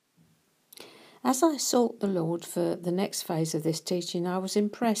As I sought the Lord for the next phase of this teaching, I was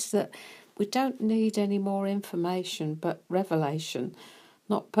impressed that we don't need any more information but revelation,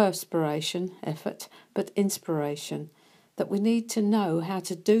 not perspiration, effort, but inspiration, that we need to know how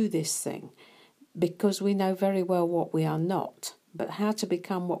to do this thing, because we know very well what we are not, but how to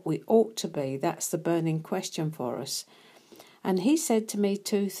become what we ought to be, that's the burning question for us. And he said to me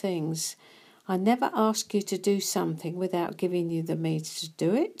two things. I never ask you to do something without giving you the means to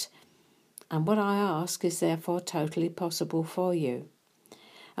do it, and what I ask is therefore totally possible for you.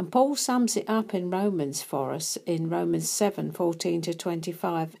 And Paul sums it up in Romans for us in Romans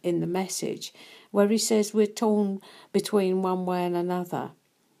 7:14-25 in the Message, where he says we're torn between one way and another.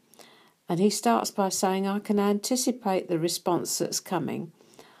 And he starts by saying, I can anticipate the response that's coming.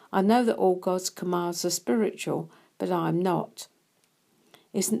 I know that all God's commands are spiritual, but I'm not.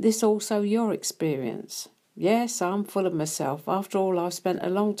 Isn't this also your experience? Yes, I'm full of myself. After all, I've spent a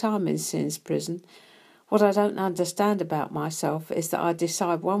long time in sin's prison. What I don't understand about myself is that I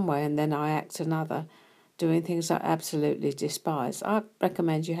decide one way and then I act another, doing things I absolutely despise. I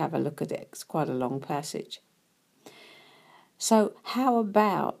recommend you have a look at it. It's quite a long passage. So how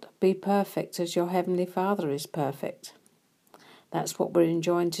about be perfect as your Heavenly Father is perfect? That's what we're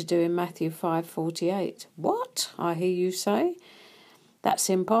enjoined to do in Matthew 5:48. What? I hear you say? That's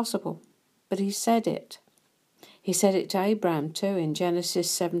impossible. But he said it. He said it to Abraham too in Genesis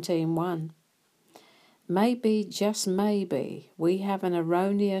 17:1. Maybe, just maybe, we have an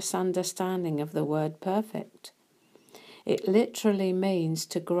erroneous understanding of the word perfect. It literally means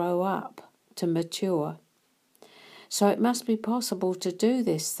to grow up, to mature. So it must be possible to do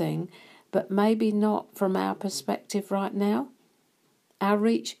this thing, but maybe not from our perspective right now. Our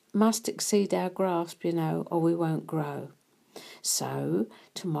reach must exceed our grasp, or we won't grow. So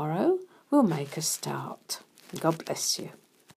tomorrow we'll make a start. God bless you.